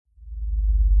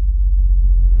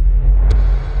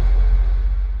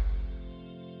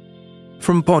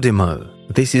From Podimo,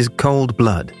 this is Cold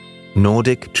Blood,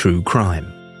 Nordic True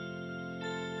Crime.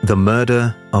 The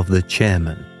Murder of the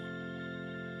Chairman.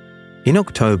 In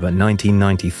October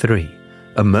 1993,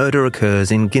 a murder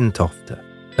occurs in Gentofte,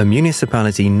 a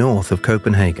municipality north of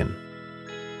Copenhagen.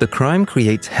 The crime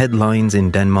creates headlines in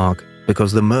Denmark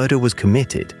because the murder was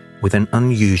committed with an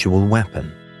unusual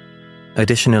weapon.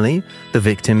 Additionally, the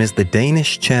victim is the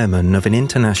Danish chairman of an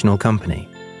international company,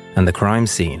 and the crime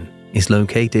scene is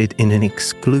located in an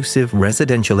exclusive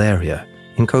residential area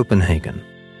in Copenhagen.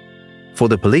 For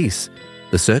the police,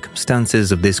 the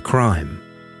circumstances of this crime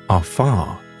are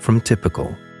far from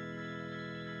typical.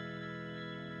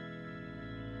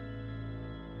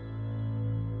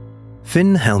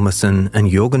 Finn Helmersen and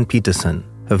Jorgen Petersen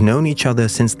have known each other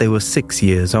since they were 6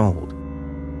 years old.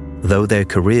 Though their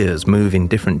careers move in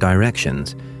different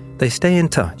directions, they stay in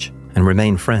touch and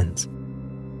remain friends.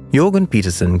 Jorgen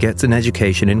Petersen gets an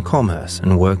education in commerce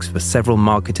and works for several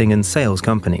marketing and sales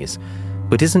companies,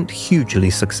 but isn't hugely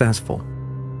successful.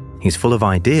 He's full of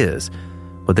ideas,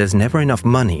 but there's never enough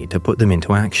money to put them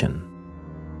into action.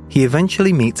 He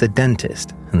eventually meets a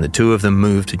dentist, and the two of them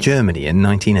move to Germany in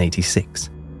 1986.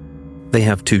 They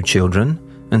have 2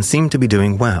 children and seem to be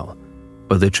doing well,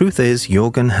 but the truth is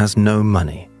Jorgen has no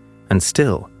money and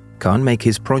still can't make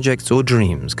his projects or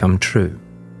dreams come true.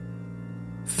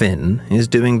 Finn is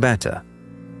doing better.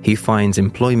 He finds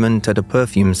employment at a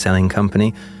perfume-selling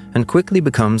company and quickly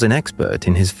becomes an expert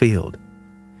in his field.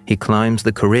 He climbs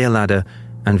the career ladder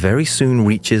and very soon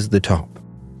reaches the top,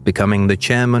 becoming the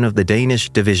chairman of the Danish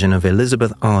division of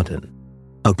Elizabeth Arden,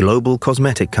 a global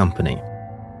cosmetic company.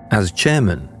 As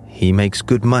chairman, he makes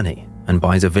good money and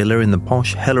buys a villa in the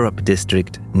posh Hellerup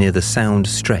district near the Sound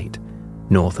Strait,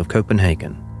 north of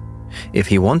Copenhagen. If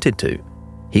he wanted to,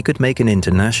 he could make an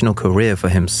international career for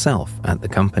himself at the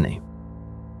company.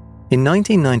 In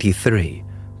 1993,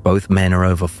 both men are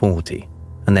over 40,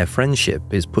 and their friendship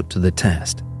is put to the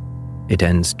test. It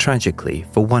ends tragically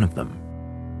for one of them.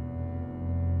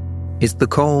 It's the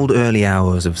cold early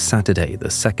hours of Saturday, the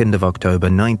 2nd of October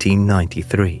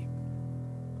 1993.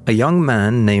 A young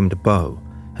man named Bo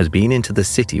has been into the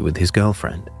city with his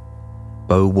girlfriend.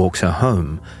 Bo walks her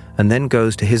home and then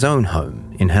goes to his own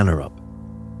home in Hellerup.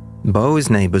 Bo is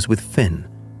neighbours with Finn,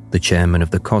 the chairman of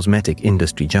the cosmetic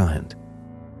industry giant.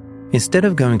 Instead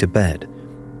of going to bed,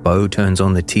 Bo turns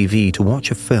on the TV to watch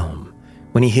a film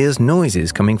when he hears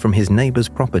noises coming from his neighbour's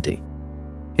property.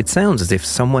 It sounds as if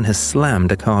someone has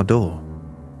slammed a car door.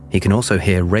 He can also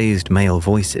hear raised male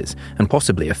voices and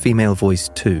possibly a female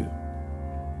voice too.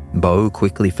 Bo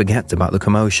quickly forgets about the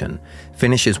commotion,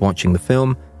 finishes watching the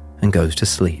film, and goes to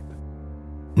sleep.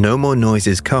 No more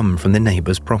noises come from the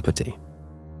neighbour's property.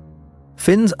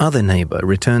 Finn's other neighbour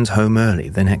returns home early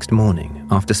the next morning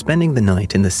after spending the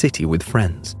night in the city with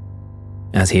friends.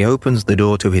 As he opens the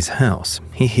door to his house,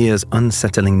 he hears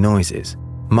unsettling noises,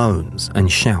 moans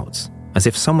and shouts, as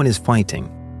if someone is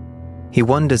fighting. He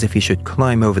wonders if he should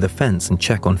climb over the fence and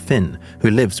check on Finn,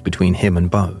 who lives between him and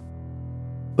Bo.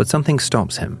 But something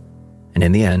stops him, and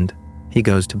in the end, he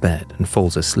goes to bed and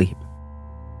falls asleep.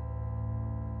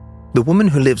 The woman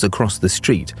who lives across the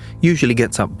street usually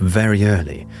gets up very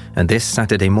early, and this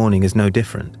Saturday morning is no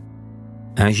different.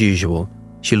 As usual,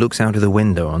 she looks out of the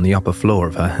window on the upper floor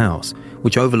of her house,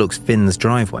 which overlooks Finn's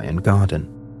driveway and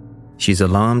garden. She's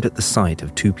alarmed at the sight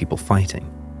of 2 people fighting.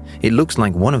 It looks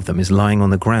like one of them is lying on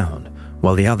the ground,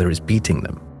 while the other is beating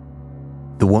them.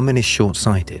 The woman is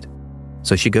short-sighted,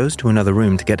 so she goes to another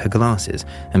room to get her glasses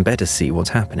and better see what's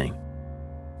happening.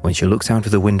 When she looks out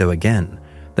of the window again,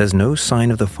 there's no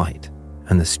sign of the fight,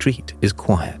 and the street is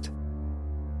quiet.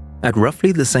 At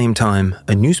roughly the same time,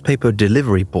 a newspaper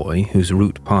delivery boy whose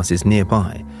route passes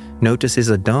nearby notices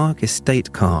a dark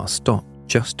estate car stop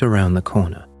just around the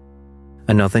corner.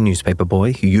 Another newspaper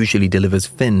boy, who usually delivers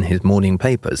Finn his morning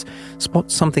papers,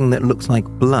 spots something that looks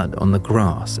like blood on the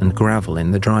grass and gravel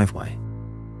in the driveway.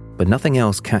 But nothing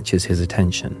else catches his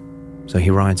attention, so he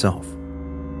rides off.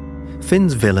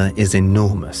 Finn's villa is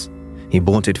enormous. He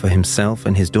bought it for himself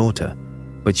and his daughter,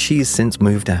 but she's since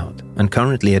moved out and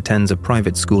currently attends a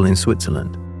private school in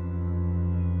Switzerland.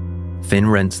 Finn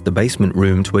rents the basement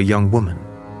room to a young woman.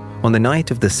 On the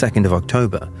night of the 2nd of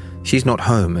October, she's not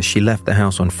home as she left the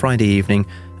house on Friday evening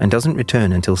and doesn't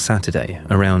return until Saturday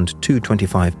around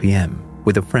 2:25 p.m.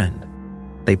 with a friend.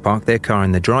 They park their car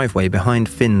in the driveway behind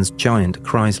Finn's giant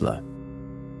Chrysler.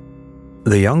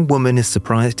 The young woman is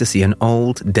surprised to see an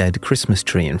old, dead Christmas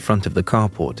tree in front of the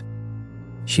carport.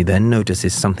 She then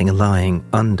notices something lying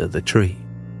under the tree.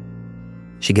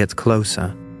 She gets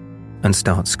closer and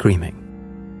starts screaming.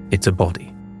 It's a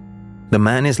body. The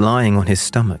man is lying on his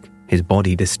stomach, his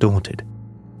body distorted.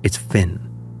 It's Finn,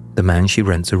 the man she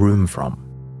rents a room from.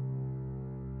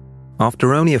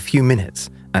 After only a few minutes,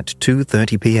 at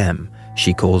 2:30 p.m.,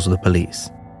 she calls the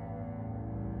police.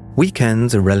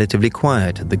 Weekends are relatively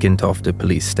quiet at the Gentofte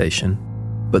police station,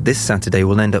 but this Saturday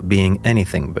will end up being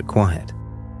anything but quiet.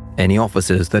 Any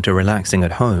officers that are relaxing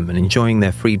at home and enjoying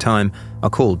their free time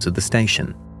are called to the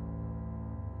station.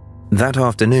 That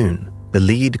afternoon, the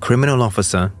lead criminal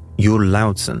officer, Jul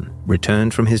Laudsen,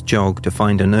 returned from his jog to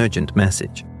find an urgent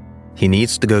message. He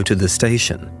needs to go to the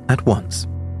station at once.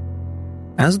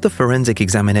 As the forensic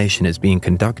examination is being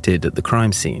conducted at the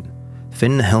crime scene,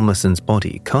 Finn Helmersen's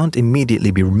body can't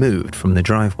immediately be removed from the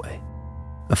driveway.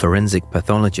 A forensic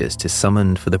pathologist is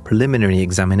summoned for the preliminary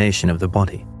examination of the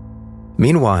body.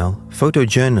 Meanwhile,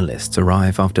 photojournalists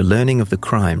arrive after learning of the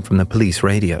crime from the police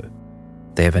radio.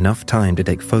 They have enough time to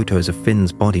take photos of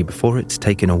Finn's body before it's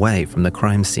taken away from the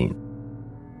crime scene.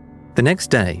 The next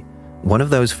day, one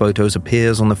of those photos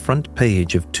appears on the front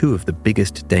page of two of the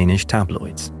biggest Danish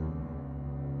tabloids.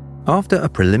 After a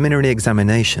preliminary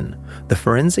examination, the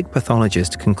forensic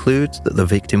pathologist concludes that the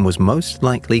victim was most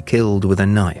likely killed with a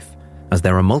knife, as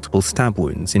there are multiple stab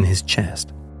wounds in his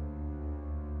chest.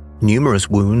 Numerous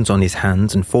wounds on his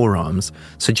hands and forearms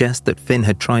suggest that Finn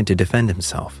had tried to defend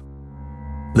himself.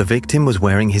 The victim was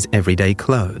wearing his everyday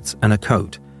clothes and a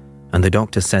coat, and the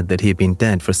doctor said that he had been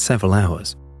dead for several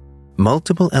hours.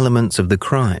 Multiple elements of the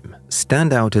crime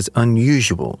stand out as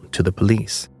unusual to the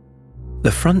police.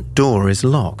 The front door is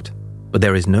locked, but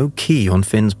there is no key on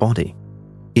Finn's body.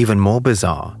 Even more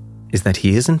bizarre is that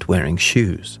he isn't wearing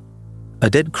shoes. A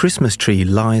dead Christmas tree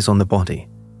lies on the body,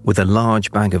 with a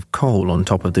large bag of coal on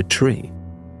top of the tree.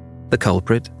 The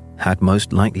culprit had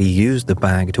most likely used the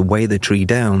bag to weigh the tree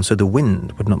down so the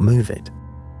wind would not move it.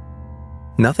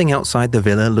 Nothing outside the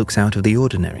villa looks out of the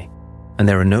ordinary, and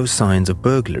there are no signs of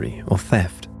burglary or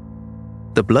theft.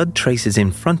 The blood traces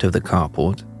in front of the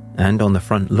carport and on the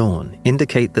front lawn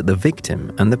indicate that the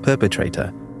victim and the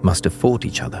perpetrator must have fought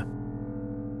each other.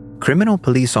 Criminal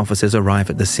police officers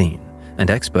arrive at the scene, and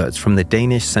experts from the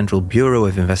Danish Central Bureau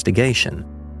of Investigation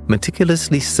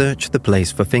meticulously search the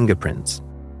place for fingerprints.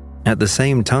 At the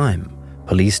same time,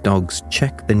 police dogs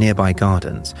check the nearby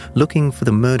gardens, looking for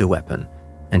the murder weapon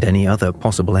and any other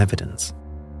possible evidence.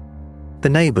 The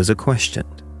neighbors are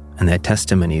questioned, and their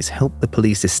testimonies help the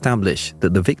police establish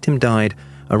that the victim died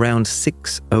around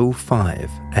 6:05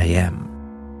 a.m.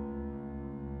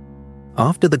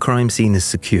 After the crime scene is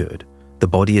secured, the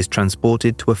body is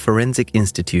transported to a forensic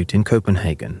institute in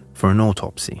Copenhagen for an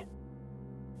autopsy.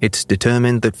 It's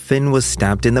determined that Finn was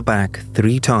stabbed in the back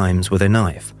 3 times with a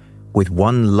knife, with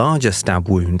one larger stab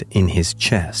wound in his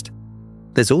chest.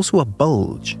 There's also a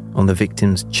bulge on the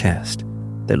victim's chest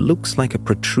that looks like a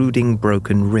protruding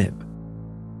broken rib.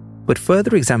 But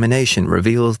further examination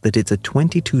reveals that it's a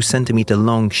 22-centimeter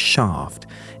long shaft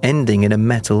ending in a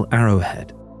metal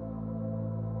arrowhead.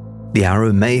 The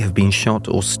arrow may have been shot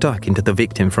or stuck into the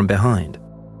victim from behind.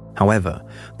 However,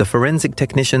 the forensic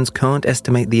technicians can't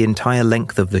estimate the entire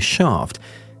length of the shaft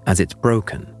as it's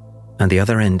broken, and the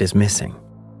other end is missing.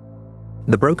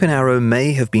 The broken arrow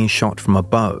may have been shot from a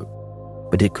bow,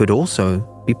 but it could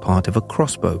also be part of a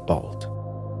crossbow bolt.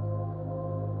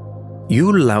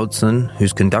 Jul Laudsen,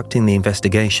 who's conducting the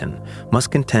investigation,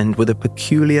 must contend with a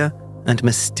peculiar and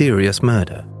mysterious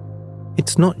murder.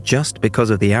 It's not just because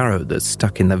of the arrow that's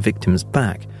stuck in the victim's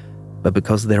back, but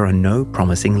because there are no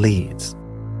promising leads.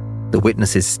 The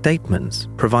witnesses' statements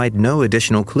provide no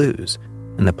additional clues,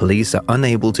 and the police are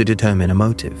unable to determine a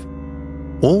motive.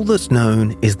 All that's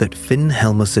known is that Finn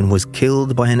Helmersen was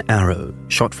killed by an arrow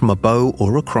shot from a bow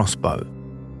or a crossbow.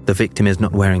 The victim is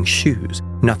not wearing shoes,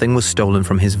 nothing was stolen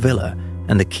from his villa,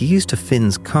 and the keys to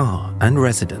Finn's car and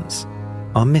residence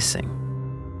are missing.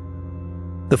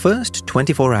 The first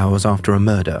 24 hours after a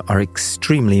murder are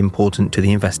extremely important to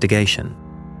the investigation,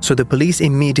 so the police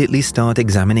immediately start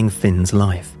examining Finn's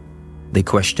life. They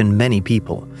question many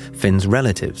people, Finn's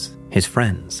relatives, his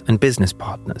friends and business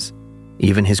partners,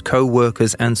 even his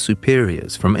co-workers and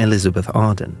superiors from Elizabeth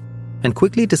Arden, and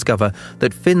quickly discover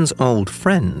that Finn's old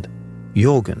friend,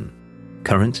 Jørgen,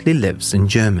 currently lives in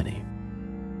Germany.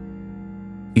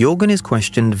 Jørgen is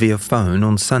questioned via phone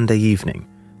on Sunday evening,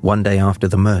 one day after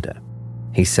the murder.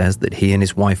 He says that he and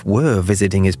his wife were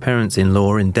visiting his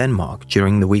parents-in-law in Denmark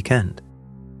during the weekend.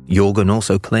 Jørgen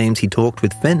also claims he talked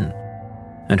with Finn.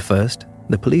 At first,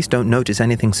 the police don't notice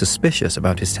anything suspicious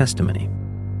about his testimony.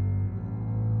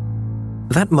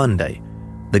 That Monday,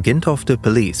 the Gentofte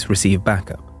police receive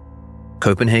backup.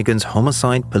 Copenhagen's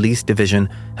Homicide Police Division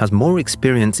has more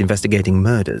experience investigating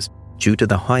murders due to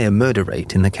the higher murder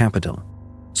rate in the capital,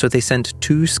 so they sent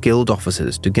 2 skilled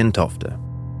officers to Gentofte.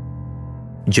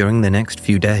 During the next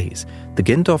few days, the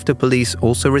Gentofte police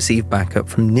also receive backup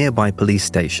from nearby police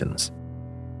stations.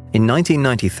 In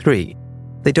 1993,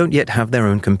 they don't yet have their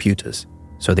own computers,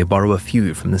 so they borrow a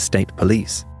few from the state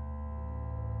police.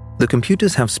 The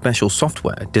computers have special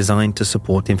software designed to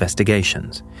support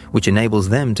investigations, which enables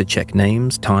them to check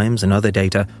names, times, and other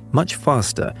data much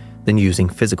faster than using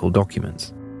physical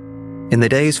documents. In the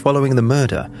days following the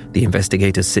murder, the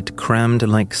investigators sit crammed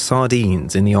like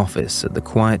sardines in the office at the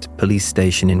quiet police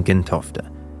station in Gentofte,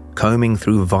 combing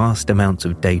through vast amounts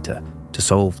of data to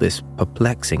solve this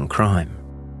perplexing crime.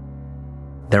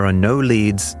 There are no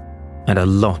leads and a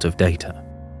lot of data.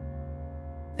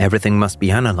 Everything must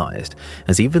be analyzed,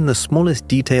 as even the smallest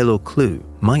detail or clue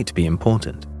might be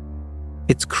important.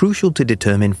 It's crucial to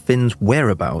determine Finn's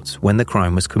whereabouts when the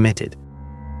crime was committed.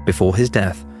 Before his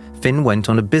death, Finn went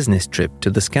on a business trip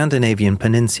to the Scandinavian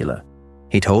peninsula.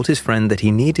 He told his friend that he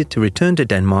needed to return to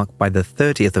Denmark by the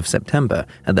 30th of September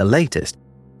at the latest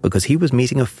because he was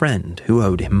meeting a friend who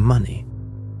owed him money.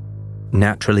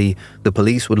 Naturally, the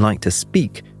police would like to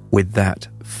speak with that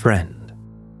friend.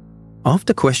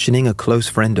 After questioning a close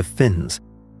friend of Finn's,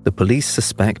 the police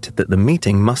suspect that the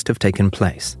meeting must have taken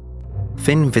place.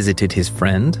 Finn visited his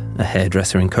friend, a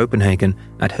hairdresser in Copenhagen,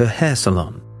 at her hair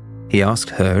salon. He asked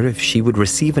her if she would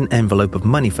receive an envelope of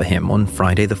money for him on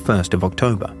Friday the 1st of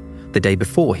October, the day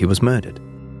before he was murdered.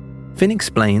 Finn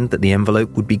explained that the envelope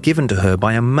would be given to her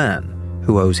by a man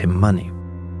who owes him money.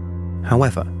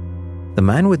 However, the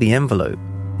man with the envelope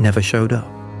never showed up.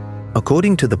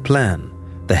 According to the plan,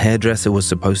 the hairdresser was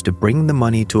supposed to bring the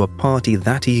money to a party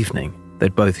that evening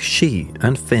that both she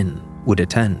and Finn would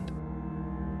attend.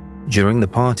 During the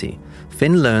party,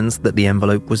 Finn learns that the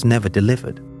envelope was never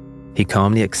delivered. He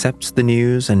calmly accepts the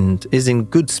news and is in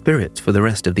good spirits for the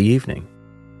rest of the evening.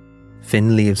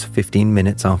 Finn leaves 15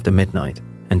 minutes after midnight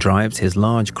and drives his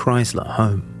large Chrysler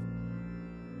home.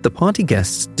 The party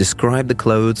guests describe the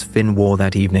clothes Finn wore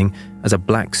that evening as a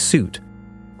black suit,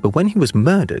 but when he was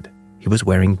murdered, he was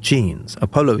wearing jeans, a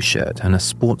polo shirt, and a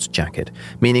sports jacket,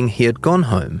 meaning he had gone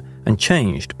home and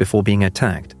changed before being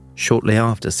attacked shortly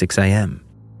after 6 a.m.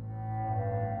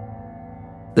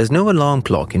 There's no alarm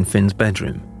clock in Finn's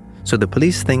bedroom, so the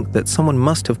police think that someone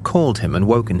must have called him and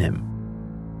woken him.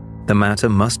 The matter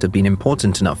must have been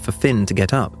important enough for Finn to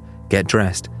get up, get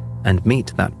dressed, and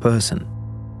meet that person.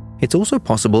 It's also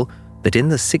possible that in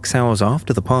the 6 hours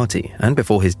after the party and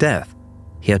before his death,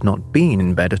 he had not been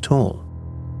in bed at all.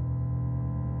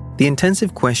 The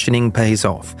intensive questioning pays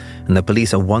off, and the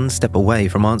police are one step away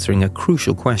from answering a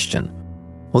crucial question.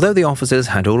 Although the officers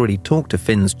had already talked to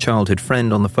Finn's childhood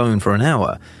friend on the phone for an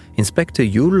hour, Inspector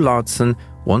Jule Larsen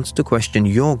wants to question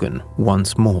Jorgen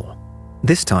once more,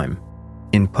 this time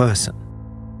in person.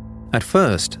 At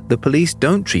first, the police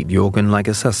don't treat Jorgen like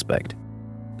a suspect.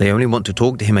 They only want to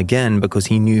talk to him again because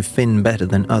he knew Finn better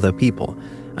than other people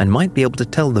and might be able to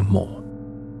tell them more.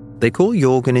 They call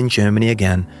Jorgen in Germany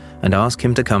again and ask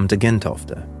him to come to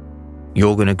Gentofte.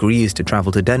 Jorgen agrees to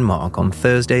travel to Denmark on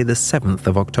Thursday the 7th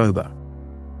of October.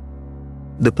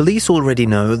 The police already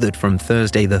know that from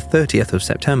Thursday the 30th of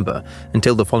September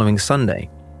until the following Sunday,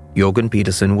 Jorgen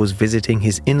Petersen was visiting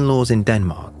his in-laws in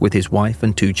Denmark with his wife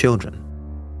and 2 children.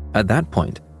 At that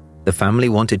point, the family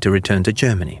wanted to return to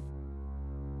Germany.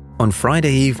 On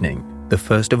Friday evening, the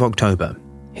 1st of October,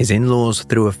 his in-laws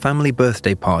threw a family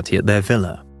birthday party at their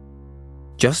villa.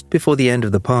 Just before the end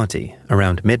of the party,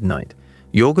 around midnight,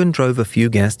 Jorgen drove a few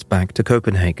guests back to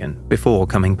Copenhagen before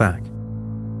coming back.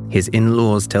 His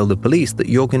in-laws tell the police that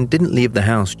Jorgen didn't leave the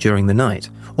house during the night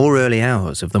or early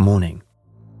hours of the morning.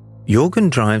 Jorgen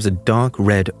drives a dark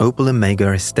red Opel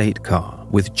Omega estate car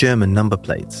with German number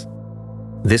plates.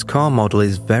 This car model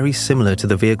is very similar to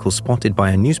the vehicle spotted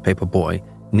by a newspaper boy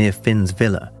near Finn's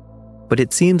villa, but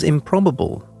it seems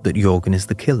improbable that Jorgen is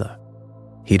the killer.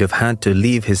 He'd have had to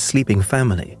leave his sleeping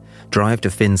family, drive to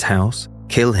Finn's house,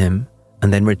 kill him,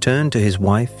 and then return to his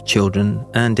wife, children,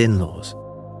 and in-laws.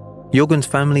 Jorgen's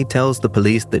family tells the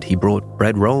police that he brought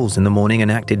bread rolls in the morning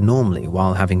and acted normally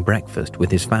while having breakfast with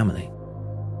his family.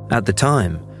 At the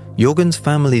time, Jorgen's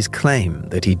family's claim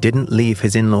that he didn't leave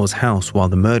his in-laws' house while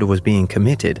the murder was being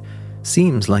committed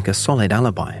seems like a solid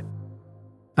alibi.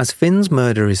 As Finn's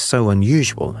murder is so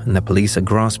unusual and the police are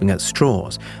grasping at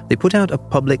straws, they put out a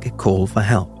public call for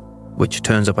help, which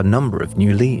turns up a number of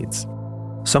new leads.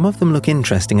 Some of them look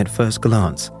interesting at first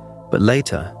glance, but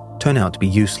later turn out to be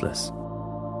useless.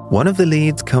 One of the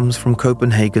leads comes from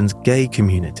Copenhagen's gay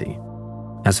community.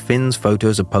 As Finn's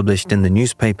photos are published in the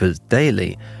newspapers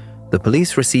daily, the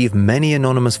police receive many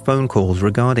anonymous phone calls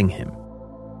regarding him.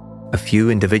 A few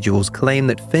individuals claim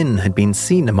that Finn had been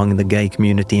seen among the gay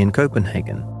community in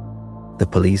Copenhagen. The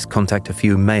police contact a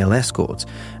few male escorts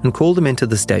and call them into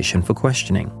the station for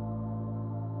questioning.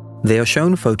 They are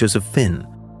shown photos of Finn,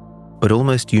 but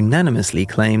almost unanimously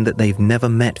claim that they've never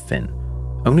met Finn,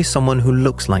 only someone who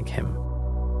looks like him.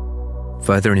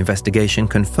 Further investigation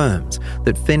confirms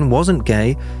that Finn wasn't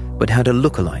gay, but had a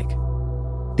look-alike.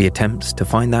 The attempts to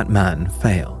find that man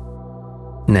fail.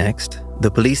 Next,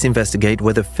 the police investigate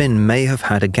whether Finn may have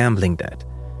had a gambling debt.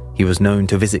 He was known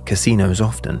to visit casinos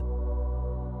often.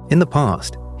 In the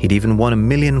past, he'd even won 1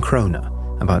 million kroner,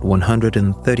 about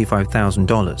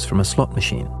 $135,000 from a slot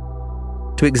machine.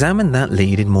 To examine that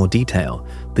lead in more detail,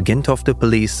 the Gentofte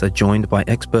police are joined by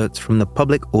experts from the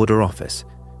Public Order Office,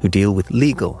 who deal with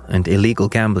legal and illegal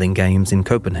gambling games in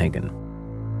Copenhagen.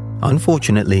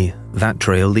 Unfortunately, that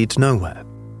trail leads nowhere,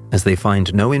 as they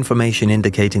find no information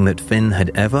indicating that Finn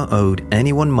had ever owed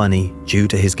anyone money due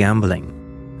to his gambling.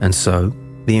 And so,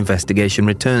 the investigation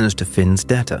returns to Finn's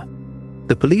debtor.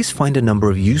 The police find a number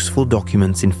of useful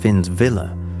documents in Finn's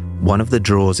villa. One of the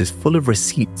drawers is full of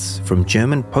receipts from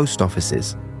German post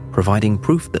offices, providing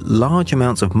proof that large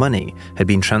amounts of money had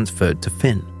been transferred to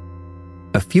Finn.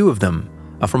 A few of them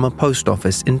are from a post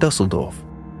office in Düsseldorf.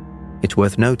 It's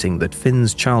worth noting that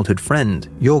Finn's childhood friend,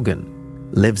 Jørgen,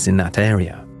 lives in that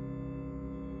area.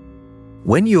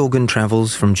 When Jørgen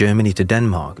travels from Germany to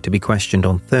Denmark to be questioned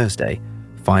on Thursday,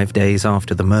 5 days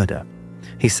after the murder,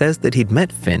 he says that he'd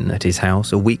met Finn at his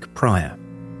house a week prior.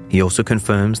 He also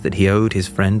confirms that he owed his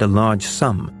friend a large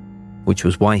sum, which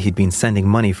was why he'd been sending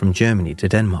money from Germany to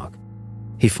Denmark.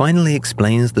 He finally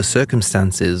explains the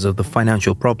circumstances of the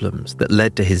financial problems that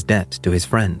led to his debt to his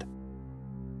friend.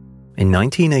 In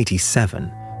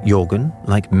 1987, Jørgen,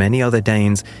 like many other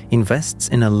Danes, invests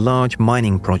in a large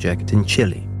mining project in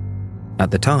Chile.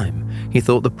 At the time, he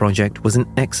thought the project was an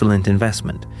excellent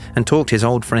investment and talked his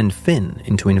old friend Finn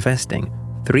into investing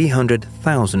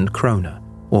 300,000 kroner,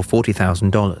 or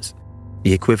 $40,000.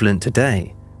 The equivalent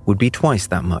today would be twice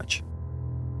that much.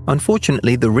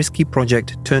 Unfortunately, the risky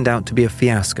project turned out to be a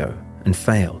fiasco and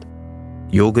failed.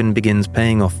 Jørgen begins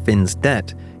paying off Finn's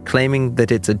debt, claiming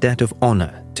that it's a debt of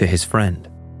honor to his friend.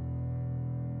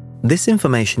 This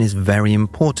information is very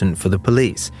important for the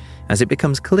police, as it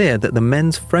becomes clear that the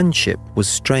men's friendship was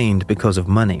strained because of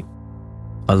money.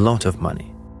 A lot of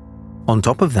money. On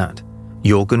top of that,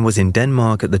 Jørgen was in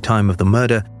Denmark at the time of the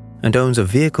murder and owns a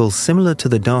vehicle similar to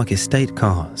the dark estate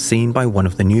car seen by one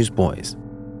of the newsboys.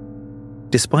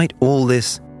 Despite all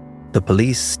this, the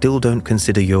police still don't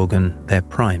consider Jørgen their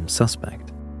prime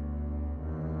suspect.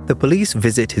 The police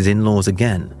visit his in-laws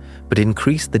again, but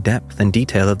increase the depth and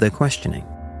detail of their questioning.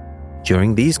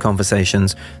 During these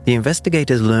conversations, the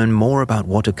investigators learn more about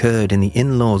what occurred in the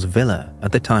in-laws' villa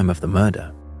at the time of the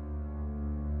murder.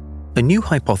 A new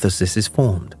hypothesis is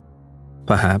formed.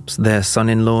 Perhaps their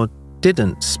son-in-law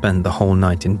didn't spend the whole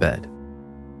night in bed.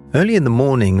 Early in the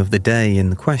morning of the day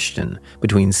in question,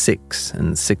 between 6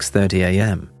 and 6:30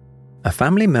 a.m., a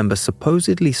family member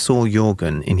supposedly saw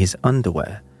Jørgen in his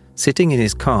underwear, sitting in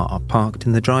his car parked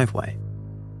in the driveway.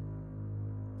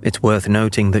 It's worth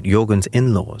noting that Jørgen's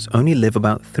in-laws only live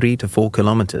about 3 to 4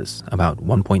 kilometers, about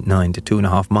 1.9 to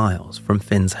 2.5 miles from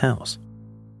Finn's house.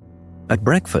 At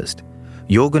breakfast,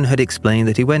 Jørgen had explained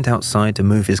that he went outside to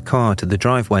move his car to the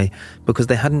driveway because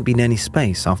there hadn't been any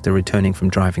space after returning from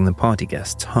driving the party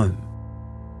guests home.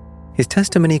 His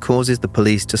testimony causes the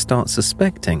police to start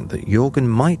suspecting that Jørgen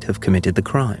might have committed the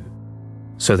crime.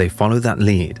 So they follow that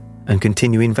lead and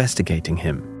continue investigating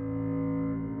him.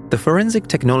 The Forensic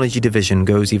Technology Division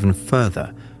goes even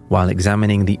further while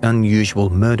examining the unusual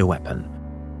murder weapon.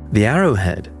 The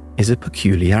arrowhead is a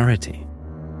peculiarity.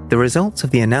 The results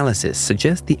of the analysis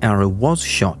suggest the arrow was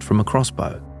shot from a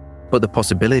crossbow, but the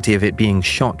possibility of it being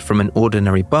shot from an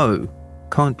ordinary bow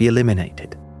can't be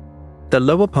eliminated. The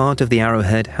lower part of the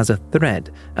arrowhead has a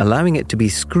thread allowing it to be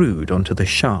screwed onto the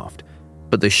shaft,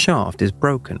 but the shaft is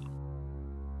broken.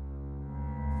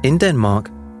 In Denmark,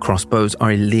 crossbows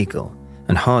are illegal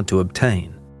and hard to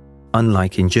obtain,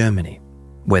 unlike in Germany,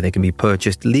 where they can be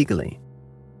purchased legally.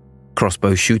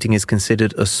 Crossbow shooting is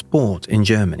considered a sport in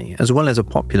Germany, as well as a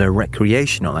popular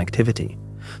recreational activity,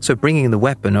 so bringing the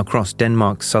weapon across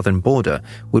Denmark's southern border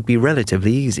would be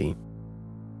relatively easy.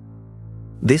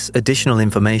 This additional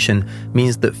information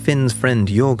means that Finn's friend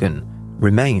Jørgen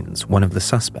remains one of the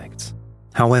suspects.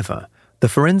 However, the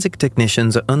forensic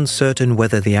technicians are uncertain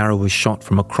whether the arrow was shot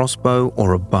from a crossbow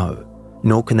or a bow,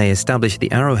 nor can they establish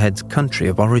the arrowhead's country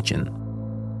of origin.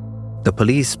 The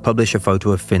police publish a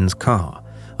photo of Finn's car,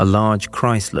 a large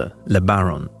Chrysler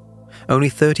LeBaron. Only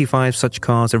 35 such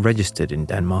cars are registered in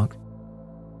Denmark.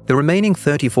 The remaining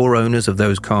 34 owners of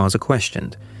those cars are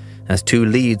questioned, as 2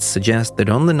 leads suggest that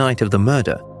on the night of the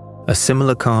murder, A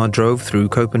similar car drove through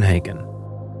Copenhagen.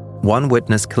 One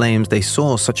witness claims they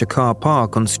saw such a car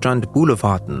park on Strand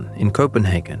Boulevarden in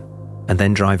Copenhagen and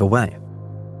then drive away.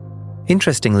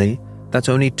 Interestingly, that's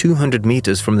only 200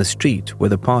 meters from the street where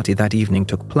the party that evening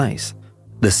took place,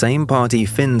 the same party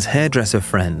Finn's hairdresser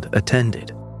friend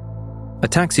attended. A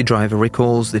taxi driver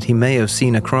recalls that he may have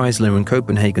seen a Chrysler in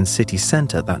Copenhagen city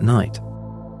centre that night.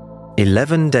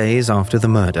 11 days after the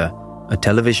murder, a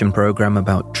television program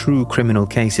about true criminal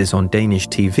cases on Danish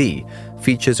TV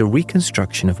features a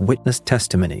reconstruction of witness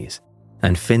testimonies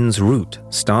and Finn's route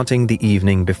starting the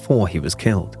evening before he was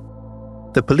killed.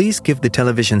 The police give the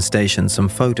television station some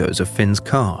photos of Finn's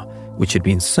car, which had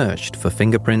been searched for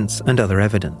fingerprints and other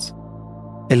evidence.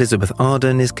 Elizabeth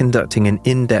Arden is conducting an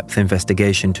in-depth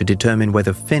investigation to determine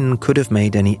whether Finn could have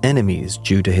made any enemies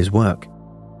due to his work.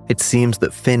 It seems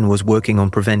that Finn was working on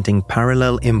preventing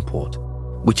parallel import,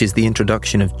 which is the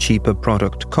introduction of cheaper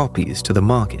product copies to the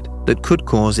market that could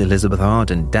cause Elizabeth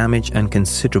Arden damage and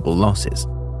considerable losses.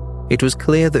 It was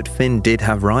clear that Finn did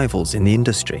have rivals in the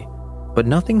industry, but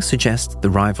nothing suggests the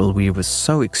rivalry was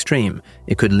so extreme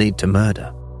it could lead to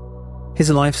murder. His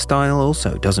lifestyle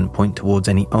also doesn't point towards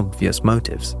any obvious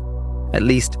motives, at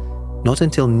least not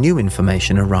until new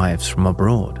information arrives from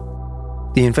abroad.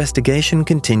 The investigation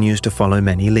continues to follow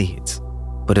many leads,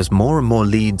 but as more and more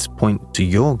leads point to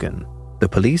Jørgen, the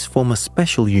police form a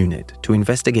special unit to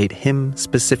investigate him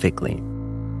specifically.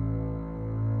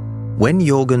 When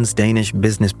Jørgen's Danish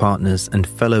business partners and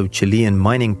fellow Chilean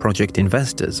mining project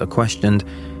investors are questioned,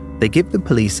 they give the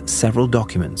police several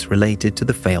documents related to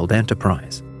the failed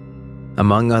enterprise.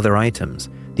 Among other items,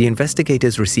 the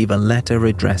investigators receive a letter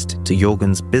addressed to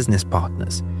Jørgen's business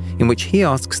partners, in which he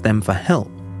asks them for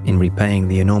help in repaying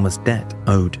the enormous debt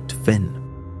owed to Finn.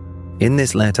 In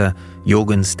this letter,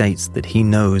 Jørgen states that he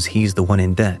knows he's the one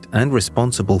in debt and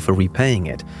responsible for repaying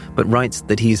it, but writes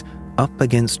that he's up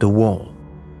against a wall.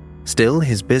 Still,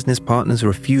 his business partners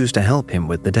refuse to help him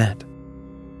with the debt.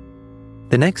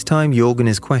 The next time Jørgen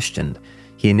is questioned,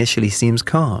 he initially seems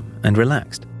calm and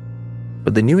relaxed,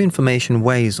 but the new information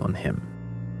weighs on him.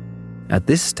 At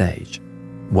this stage,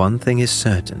 one thing is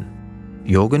certain: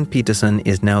 Jørgen Petersen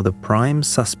is now the prime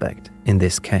suspect in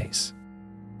this case.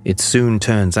 It soon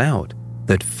turns out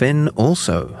that Finn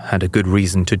also had a good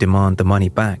reason to demand the money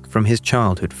back from his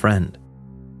childhood friend.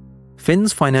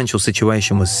 Finn's financial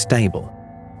situation was stable,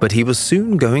 but he was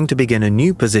soon going to begin a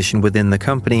new position within the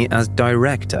company as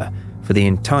director for the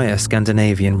entire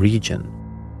Scandinavian region.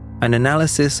 An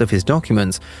analysis of his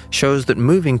documents shows that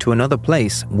moving to another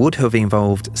place would have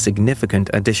involved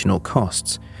significant additional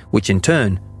costs, which in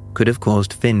turn could have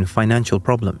caused Finn financial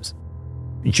problems.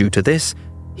 Due to this,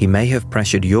 he may have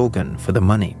pressured Jørgen for the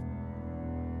money.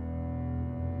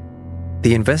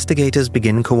 The investigators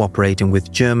begin cooperating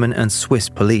with German and Swiss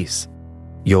police.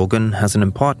 Jørgen has an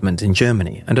apartment in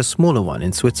Germany and a smaller one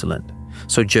in Switzerland,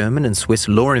 so German and Swiss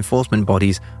law enforcement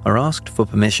bodies are asked for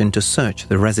permission to search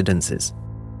the residences.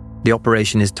 The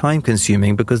operation is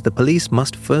time-consuming because the police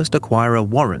must first acquire a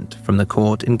warrant from the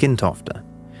court in Gentofte,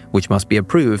 which must be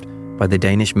approved by the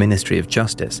Danish Ministry of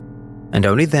Justice, and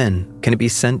only then can it be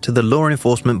sent to the law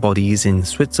enforcement bodies in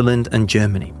Switzerland and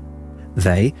Germany.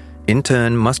 They, in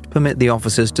turn, must permit the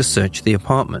officers to search the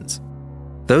apartments.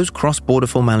 Those cross-border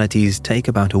formalities take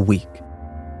about a week.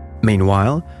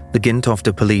 Meanwhile, the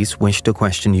Gentofte police wish to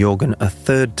question Jørgen a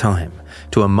third time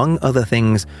to, among other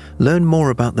things, learn more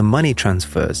about the money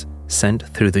transfers sent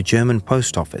through the German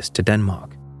post office to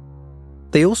Denmark.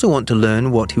 They also want to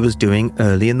learn what he was doing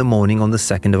early in the morning on the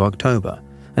 2nd of October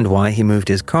and why he moved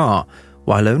his car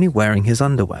while only wearing his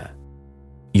underwear.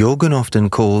 Jørgen often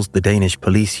calls the Danish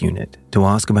police unit to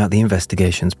ask about the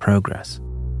investigation's progress.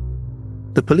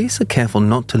 The police are careful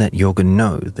not to let Jørgen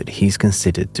know that he's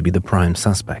considered to be the prime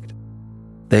suspect.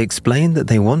 They explain that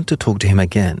they want to talk to him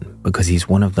again because he's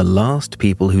one of the last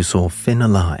people who saw Finn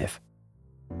alive.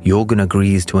 Jørgen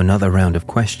agrees to another round of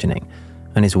questioning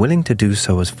and is willing to do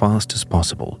so as fast as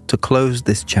possible to close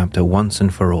this chapter once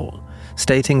and for all,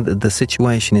 stating that the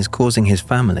situation is causing his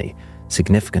family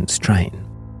significant strain.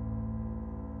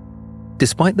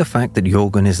 Despite the fact that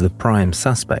Jørgen is the prime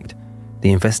suspect,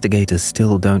 the investigators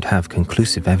still don't have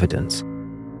conclusive evidence.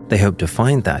 They hope to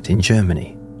find that in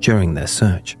Germany during their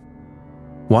search.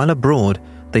 While abroad,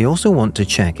 they also want to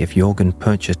check if Jørgen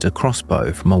purchased a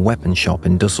crossbow from a weapon shop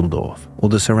in Düsseldorf or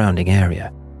the surrounding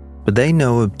area, but they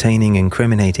know obtaining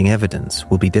incriminating evidence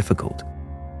will be difficult.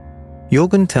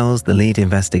 Jørgen tells the lead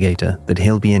investigator that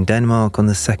he'll be in Denmark on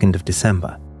the 2nd of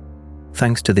December.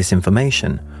 Thanks to this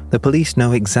information, the police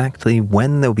know exactly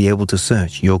when they'll be able to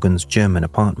search Jørgen's German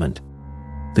apartment.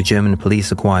 the German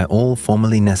police acquire all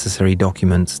formally necessary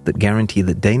documents that guarantee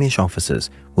that Danish officers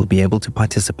will be able to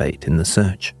participate in the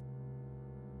search.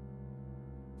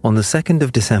 On the 2nd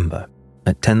of December,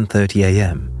 at 10:30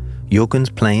 a.m., Jørgen's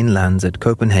plane lands at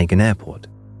Copenhagen Airport.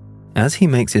 As he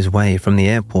makes his way from the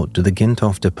airport to the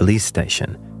Gentofte police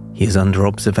station, he is under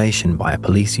observation by a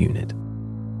police unit.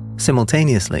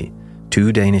 Simultaneously,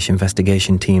 2 Danish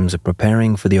investigation teams are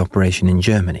preparing for the operation in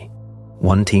Germany.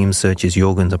 One team searches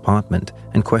Jørgen's apartment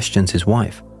and questions his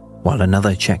wife, while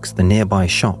another checks the nearby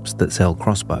shops that sell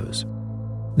crossbows.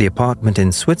 The apartment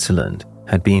in Switzerland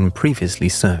had been previously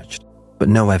searched, but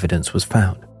no evidence was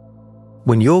found.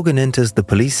 When Jørgen enters the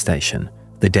police station,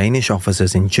 the Danish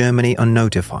officers in Germany are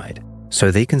notified, so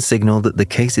they can signal that the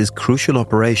case's crucial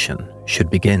operation should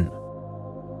begin.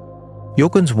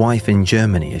 Jørgen's wife in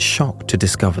Germany is shocked to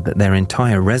discover that their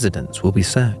entire residence will be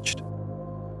searched.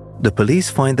 The police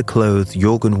find the clothes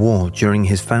Jørgen wore during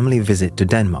his family visit to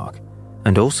Denmark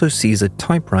and also sees a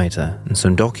typewriter and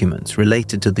some documents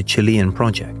related to the Chilean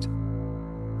project.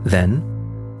 Then,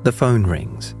 the phone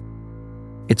rings.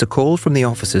 It's a call from the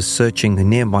officers searching the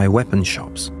nearby weapon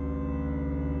shops.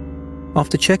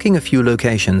 After checking a few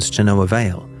locations to no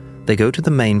avail, they go to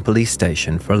the main police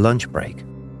station for a lunch break.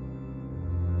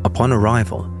 Upon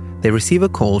arrival, they receive a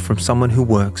call from someone who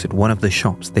works at one of the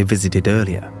shops they visited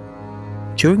earlier.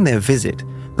 During their visit,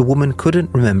 the woman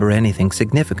couldn't remember anything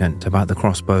significant about the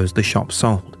crossbows the shop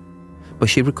sold, but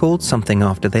she recalled something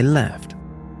after they left.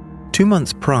 2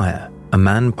 months prior, a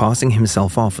man passing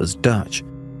himself off as Dutch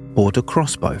bought a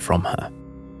crossbow from her.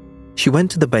 She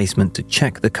went to the basement to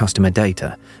check the customer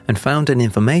data and found an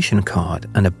information card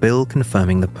and a bill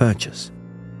confirming the purchase.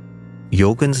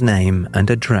 Jørgen's name and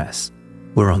address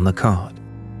were on the card.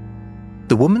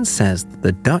 The woman says that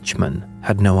the Dutchman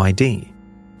had no ID,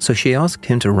 so she asked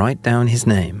him to write down his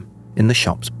name in the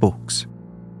shop's books.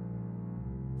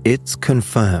 It's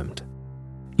confirmed.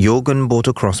 Jørgen bought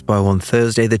a crossbow on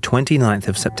Thursday the 29th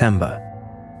of September,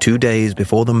 2 days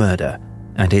before the murder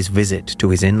and his visit to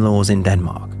his in-laws in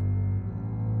Denmark.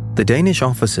 The Danish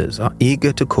officers are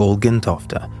eager to call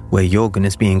Gentofte, where Jørgen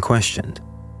is being questioned,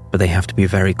 but they have to be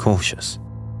very cautious.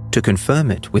 To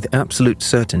confirm it with absolute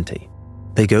certainty,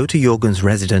 they go to Jørgen's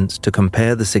residence to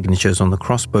compare the signatures on the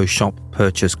crossbow shop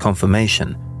purchase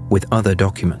confirmation with other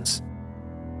documents.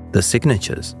 The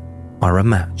signatures are a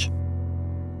match.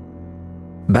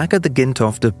 Back at the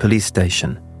Gentofte police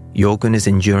station, Jørgen is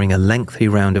enduring a lengthy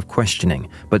round of questioning,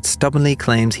 but stubbornly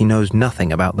claims he knows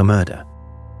nothing about the murder.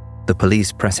 The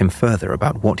police press him further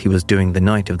about what he was doing the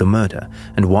night of the murder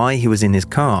and why he was in his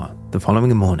car the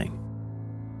following morning.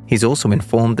 He's also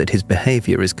informed that his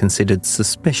behavior is considered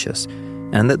suspicious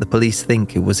and that the police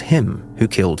think it was him who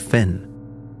killed Finn.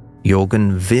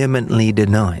 Jørgen vehemently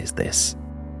denies this.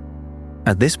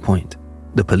 At this point,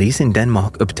 the police in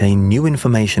Denmark obtain new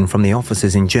information from the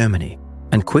officers in Germany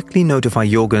and quickly notify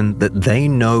Jørgen that they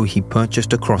know he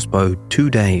purchased a crossbow 2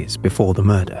 days before the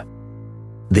murder.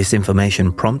 This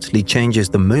information promptly changes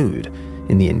the mood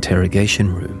in the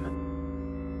interrogation room.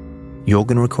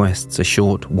 Jørgen requests a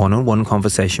short one-on-one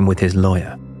conversation with his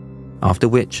lawyer, after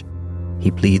which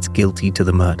he pleads guilty to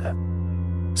the murder.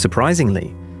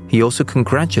 Surprisingly, he also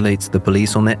congratulates the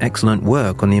police on their excellent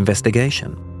work on the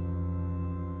investigation.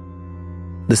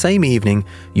 The same evening,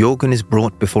 Jørgen is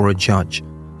brought before a judge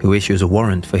who issues a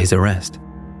warrant for his arrest.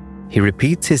 He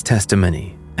repeats his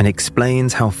testimony and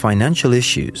explains how financial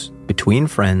issues between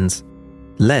friends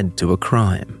led to a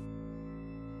crime.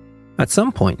 At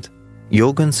some point,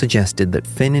 Jørgen suggested that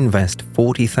Finn invest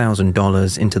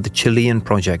 $40,000 into the Chilean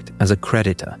project as a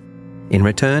creditor. In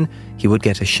return, he would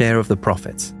get a share of the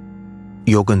profits.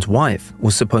 Jørgen's wife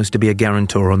was supposed to be a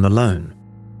guarantor on the loan.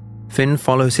 Finn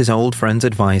follows his old friend's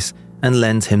advice and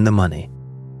lends him the money,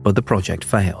 but the project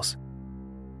fails.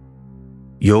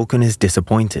 Jørgen is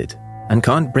disappointed and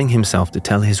can't bring himself to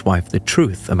tell his wife the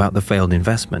truth about the failed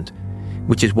investment,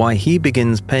 which is why he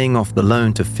begins paying off the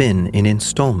loan to Finn in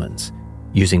installments,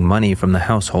 using money from the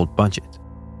household budget.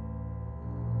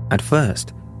 At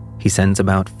first, he sends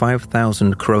about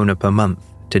 5,000 kroner per month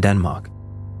to Denmark.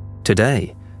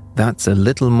 Today, that's a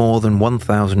little more than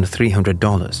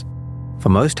 $1,300. For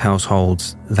most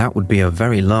households, that would be a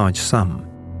very large sum.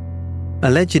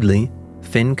 Allegedly,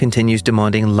 Finn continues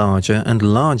demanding larger and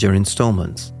larger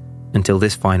installments until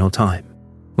this final time,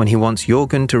 when he wants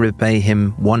Jørgen to repay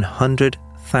him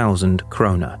 100,000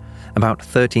 kroner, about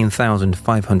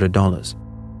 $13,500.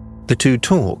 The two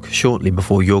talk shortly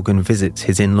before Jørgen visits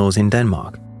his in-laws in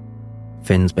Denmark.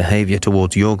 Finn's behavior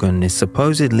towards Jørgen is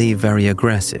supposedly very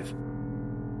aggressive.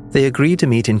 They agree to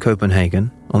meet in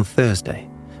Copenhagen on Thursday,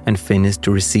 and Finn is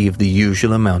to receive the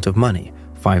usual amount of money,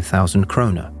 5,000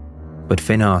 kroner. but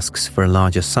Finn asks for a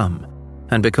larger sum,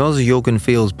 and because Jorgen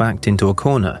feels backed into a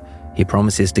corner, he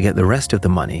promises to get the rest of the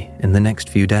money in the next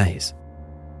few days.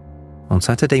 On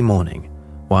Saturday morning,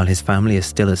 while his family is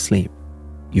still asleep,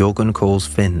 Jorgen calls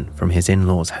Finn from his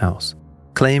in-laws' house,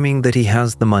 claiming that he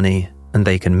has the money and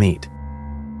they can meet.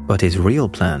 But his real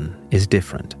plan is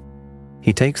different.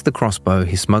 He takes the crossbow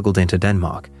he smuggled into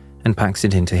Denmark and packs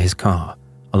it into his car,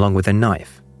 along with a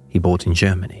knife he bought in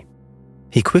Germany.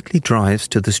 He quickly drives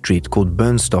to the street called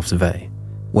Bernstofsvej,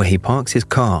 where he parks his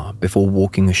car before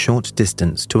walking a short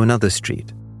distance to another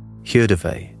street,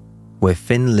 Hyrdevej, where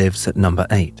Finn lives at number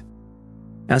 8.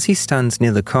 As he stands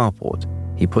near the carport,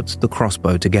 he puts the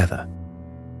crossbow together.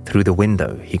 Through the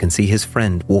window, he can see his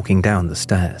friend walking down the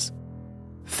stairs.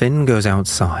 Finn goes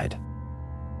outside.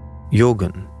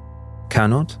 Jorgen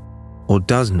cannot or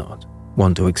does not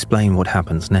want to explain what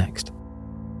happens next.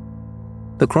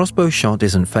 The crossbow shot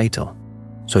isn't fatal,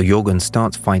 so Jorgen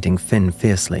starts fighting Finn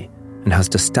fiercely and has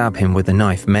to stab him with the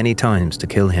knife many times to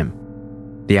kill him.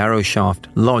 The arrow shaft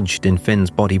lodged in Finn's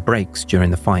body breaks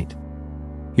during the fight.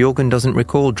 Jorgen doesn't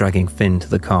recall dragging Finn to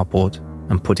the carport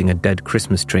and putting a dead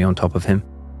Christmas tree on top of him.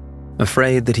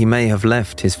 Afraid that he may have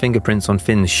left his fingerprints on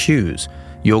Finn's shoes,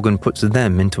 Jorgen puts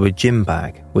them into a gym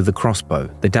bag with the crossbow,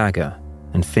 the dagger,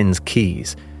 and Finn's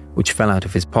keys, which fell out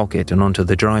of his pocket and onto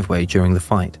the driveway during the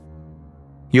fight.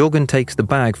 Jorgen takes the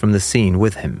bag from the scene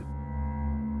with him.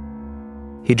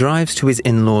 He drives to his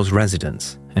in-laws'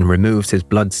 residence and removes his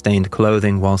blood-stained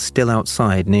clothing while still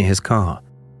outside near his car.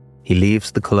 He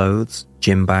leaves the clothes,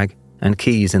 gym bag, and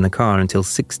keys in the car until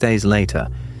 6 days later,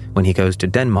 when he goes to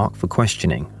Denmark for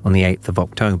questioning on the 8th of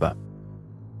October.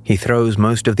 He throws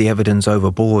most of the evidence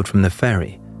overboard from the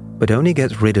ferry, but only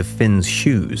gets rid of Finn's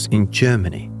shoes in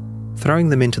Germany, throwing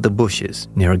them into the bushes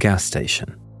near a gas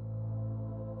station.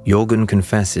 Jorgen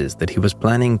confesses that he was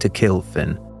planning to kill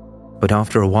Finn, but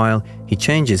after a while he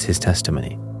changes his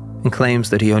testimony and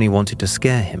claims that he only wanted to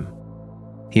scare him.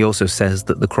 He also says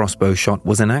that the crossbow shot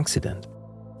was an accident,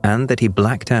 and that he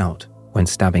blacked out when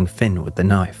stabbing Finn with the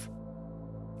knife.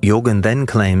 Jorgen then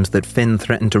claims that Finn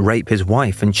threatened to rape his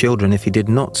wife and children if he did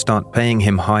not start paying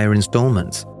him higher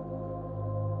installments.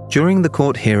 During the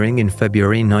court hearing in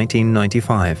February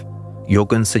 1995,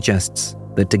 Jorgen suggests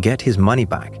that to get his money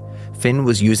back, Finn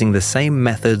was using the same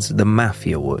methods the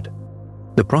mafia would.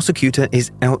 The prosecutor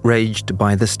is outraged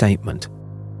by the statement.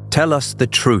 "Tell us the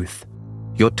truth.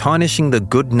 You're tarnishing the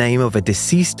good name of a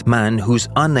deceased man who's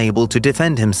unable to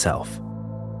defend himself."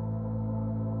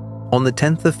 On the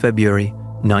 10th of February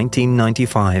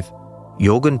 1995,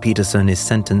 Jorgen Petersen is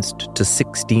sentenced to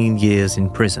 16 years in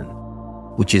prison,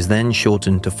 which is then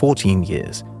shortened to 14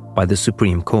 years by the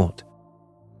Supreme Court.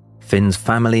 Finn's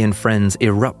family and friends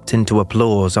erupt into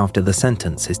applause after the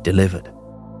sentence is delivered.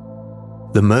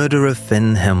 The murder of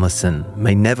Finn Helmersen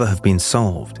may never have been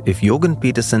solved if Jorgen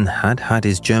Petersen had had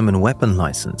his German weapon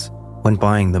license when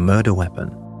buying the murder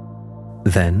weapon.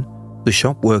 Then, the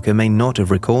shop worker may not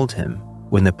have recalled him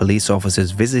when the police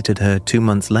officers visited her 2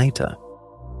 months later.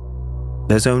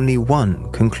 There's only one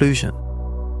conclusion.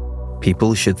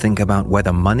 People should think about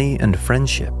whether money and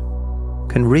friendship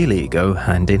can really go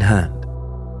hand in hand.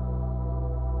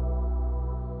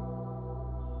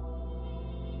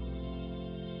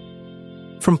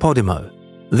 From Podimo,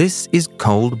 this is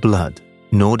Cold Blood,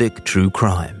 Nordic True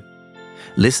Crime.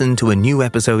 Listen to a new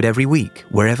episode every week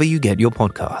wherever you get your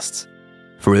podcasts.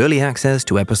 For early access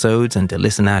to episodes and to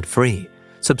listen ad-free,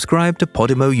 subscribe to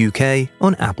Podimo UK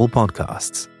on Apple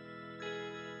Podcasts.